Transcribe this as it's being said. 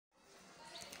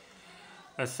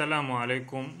Assalamu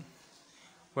alaikum.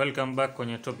 Welcome back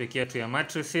kwenye topic yetu ya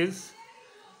matrices.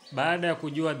 Baada ya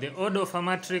kujua the order of a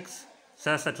matrix,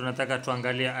 sasa tunataka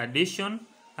tuangalia addition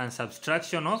and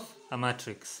subtraction of a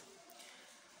matrix.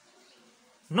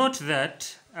 Note that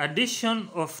addition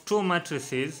of two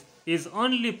matrices is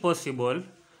only possible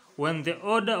when the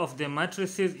order of the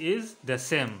matrices is the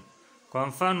same. Kwa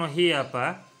mfano hii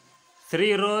hapa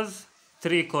 3 rows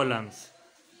 3 columns.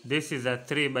 This is a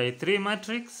 3 by 3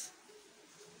 matrix.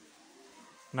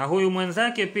 Na huyu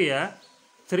mwenzake pia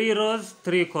 3 rows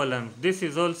 3 columns. This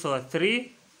is also a 3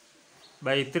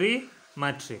 by 3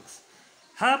 matrix.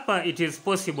 Hapa it is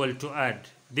possible to add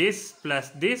this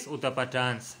plus this, utapata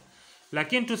answer.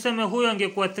 Lakini tuseme huyu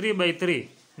angekuwa 3 by 3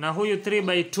 na huyu 3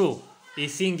 by 2,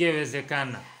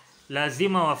 isingewezekana.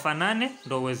 Lazima wafanane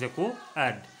ndo uweze ku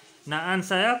add. Na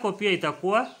answer yako pia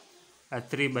itakuwa a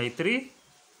 3 by 3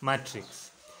 matrix.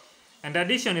 And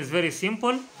addition is very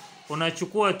simple.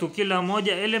 Unachukua tu kila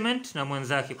moja element na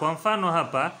mwenzake. Kwa mfano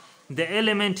hapa, the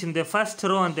element in the first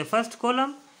row and the first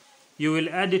column, you will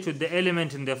add it with the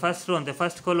element in the first row and the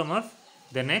first column of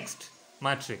the next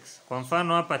matrix. Kwa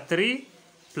mfano hapa 3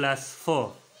 plus 4.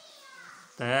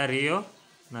 Tayari hiyo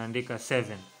naandika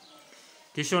 7.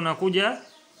 Kisha unakuja,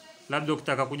 labda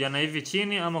ukitaka kuja na hivi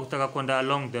chini ama ukitaka kwenda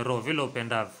along the row vile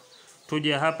upendavyo.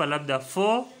 Tuje hapa labda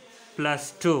 4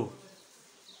 plus 2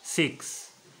 6.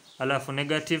 Alafu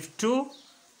negative 2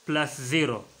 plus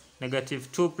 0. Negative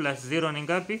 2 plus 0 ni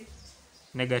ngapi?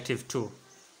 Negative 2.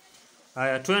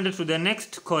 Haya, tuende to the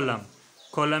next column.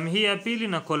 Column hii ya pili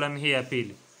na column hii ya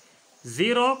pili.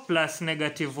 0 plus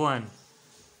negative 1.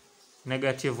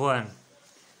 Negative 1.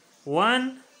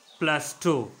 1 plus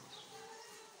 2.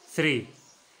 3.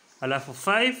 Alafu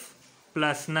 5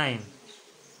 plus 9.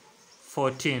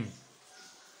 14.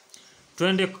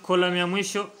 Tuende column ya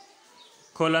mwisho.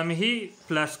 Column hii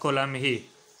plus column hii.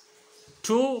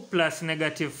 2 plus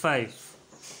negative 5.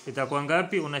 Itakuwa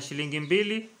ngapi? Una shilingi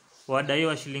 2,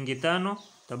 wadaiwa shilingi 5,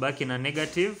 tabaki na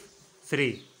negative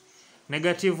 3.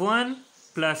 Negative 1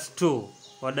 plus 2,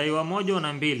 wadaiwa 1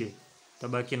 na 2,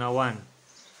 tabaki na 1.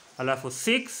 Alafu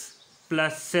 6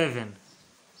 plus 7.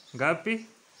 Ngapi?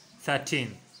 13.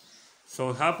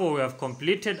 So hapo we have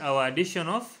completed our addition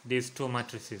of these two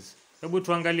matrices. Hebu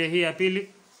tuangalie hii ya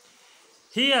pili.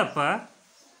 Hii hapa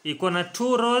iko na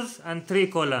 2 rows and 3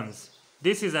 columns.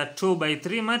 This is a 2 by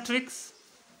 3 matrix.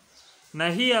 Na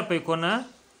hii hapa iko na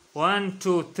 1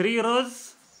 2 3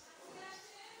 rows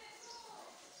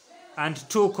and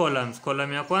 2 columns.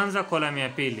 Column ya kwanza, column ya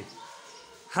pili.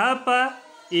 Hapa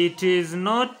it is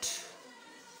not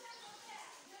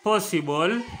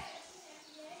possible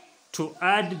to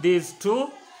add these two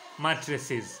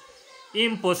matrices.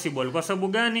 Impossible. Kwa sababu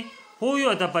gani? Huyu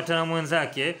atapata na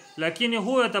mwenzake, lakini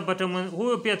huyu atapata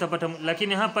huyu pia atapata,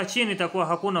 lakini hapa chini itakuwa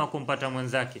hakuna wa kumpata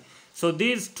mwenzake. So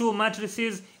these two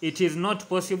matrices it is not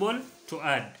possible to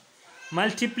add.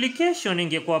 Multiplication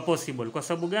ingekuwa possible. Kwa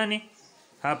sababu gani?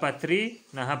 Hapa 3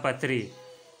 na hapa 3.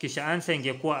 Kisha answer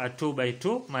ingekuwa a 2 by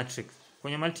 2 matrix.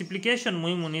 Kwenye multiplication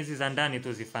muhimu ni hizi za ndani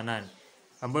tu zifanane.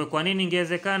 Ambayo kwa nini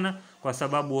ingewezekana? Kwa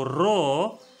sababu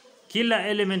row, kila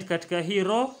element katika hii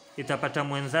row itapata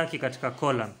mwenzake katika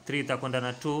column. 3 itakwenda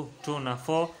na 2, 2 na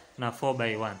 4 na 4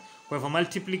 by 1. Kwa hivyo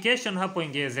multiplication hapo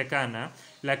ingewezekana,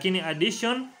 lakini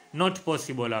addition not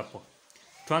possible hapo.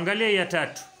 Tuangalie ya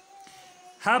tatu.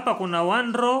 Hapa kuna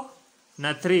 1 row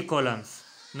na 3 columns.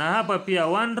 Na hapa pia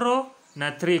 1 row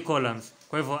na 3 columns.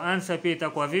 Kwa hivyo answer pia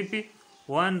itakuwa vipi?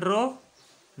 1 row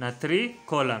na 3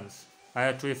 columns.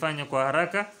 Haya tuifanye kwa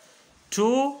haraka.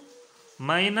 2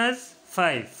 minus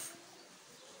 5.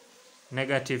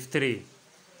 Negative 3.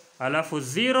 Alafu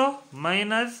 0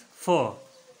 minus 4.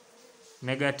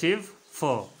 Negative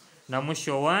 4. Na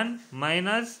mwisho 1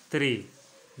 minus 3.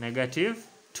 Negative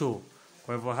 2.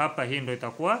 Kwa hivyo hapa hii ndo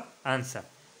itakuwa answer.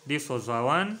 This was a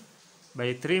 1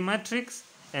 by 3 matrix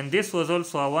and this was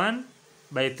also a 1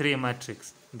 by 3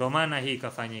 matrix. Ndo maana hii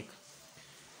ikafanyika.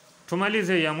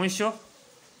 Tumalize ya mwisho.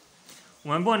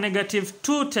 Umeambiwa negative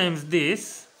 2 times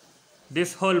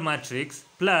this whole matrix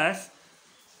plus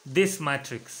this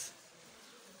matrix.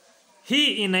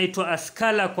 Hii inaitwa a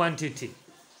scalar quantity.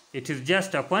 It is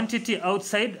just a quantity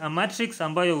outside a matrix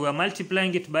ambayo we are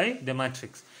multiplying it by the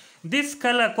matrix. This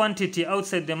scalar quantity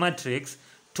outside the matrix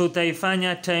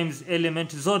tutaifanya times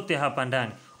element zote hapa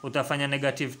ndani. Utafanya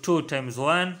negative 2 times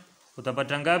 1,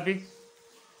 utapata ngapi?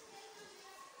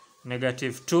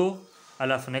 Negative 2,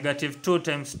 alafu negative 2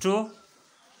 times 2,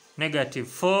 negative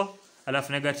 4,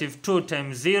 alafu negative 2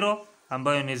 times 0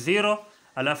 ambayo ni 0,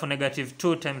 alafu negative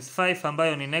 2 times 5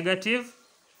 ambayo ni negative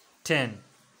 10.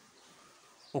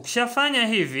 Ukishafanya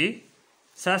hivi,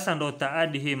 sasa ndo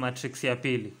utaadi hii matrix ya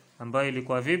pili ambayo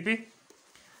ilikuwa vipi?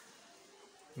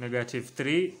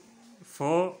 -3,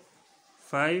 4,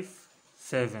 5,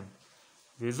 7.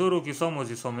 Vizuri ukisoma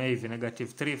uzisome hivi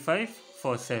 -3, 5,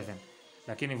 4, 7.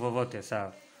 Lakini vovote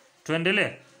sawa.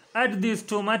 Tuendelee. Add these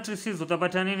two matrices,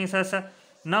 utapata nini sasa?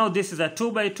 Now this is a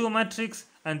 2 by 2 matrix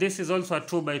and this is also a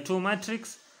 2 by 2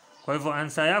 matrix. Kwa hivyo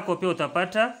answer yako pia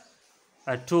utapata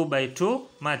a 2 by 2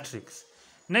 matrix.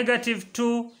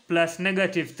 -2 plus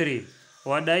 -3.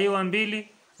 Wadaiwa 2,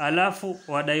 alafu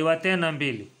wadaiwa tena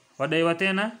 2. Wadaiwa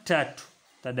tena 3.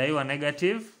 Tadaiwa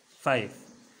 -5.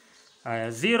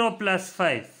 Haya, 0 plus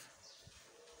 5.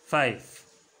 5.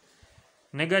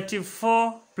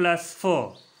 -4 plus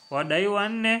 4. Wadaiwa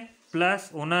 4 plus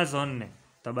unazo 4.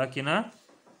 Tabaki na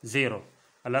 0.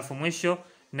 Alafu mwisho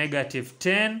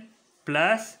 -10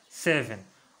 plus 7.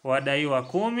 Wadaiwa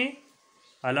 10.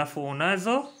 Alafu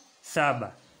unazo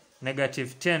 7.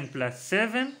 -10 plus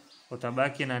 7.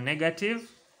 Utabaki na -3.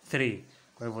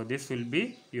 Kwa hivyo this will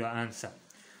be your answer.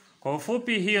 Kwa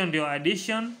ufupi hiyo ndio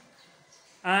addition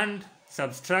and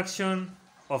subtraction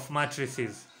of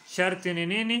matrices. Sharti ni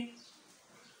nini?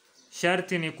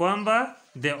 Sharti ni kwamba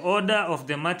the order of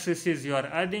the matrices you are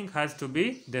adding has to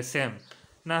be the same.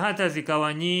 Na hata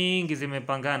zikawa nyingi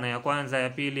zimepangana, ya kwanza, ya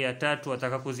pili, ya tatu,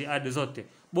 wataka kuzi-add zote,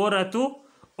 bora tu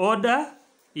order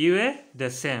iwe the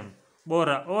same.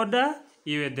 Bora order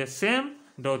iwe the same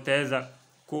ndio utaweza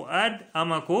ku-add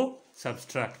ama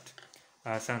ku-subtract.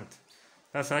 Asante.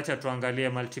 Sasa acha tuangalie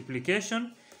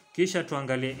multiplication, kisha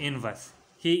tuangalie inverse.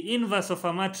 Hii inverse of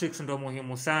a matrix ndio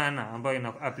muhimu sana, ambayo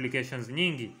ina applications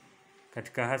nyingi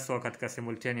haswa katika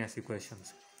simultaneous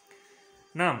equations.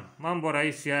 Naam, mambo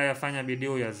rahisi haya, fanya bidii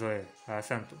uyazoe.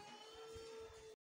 Asante.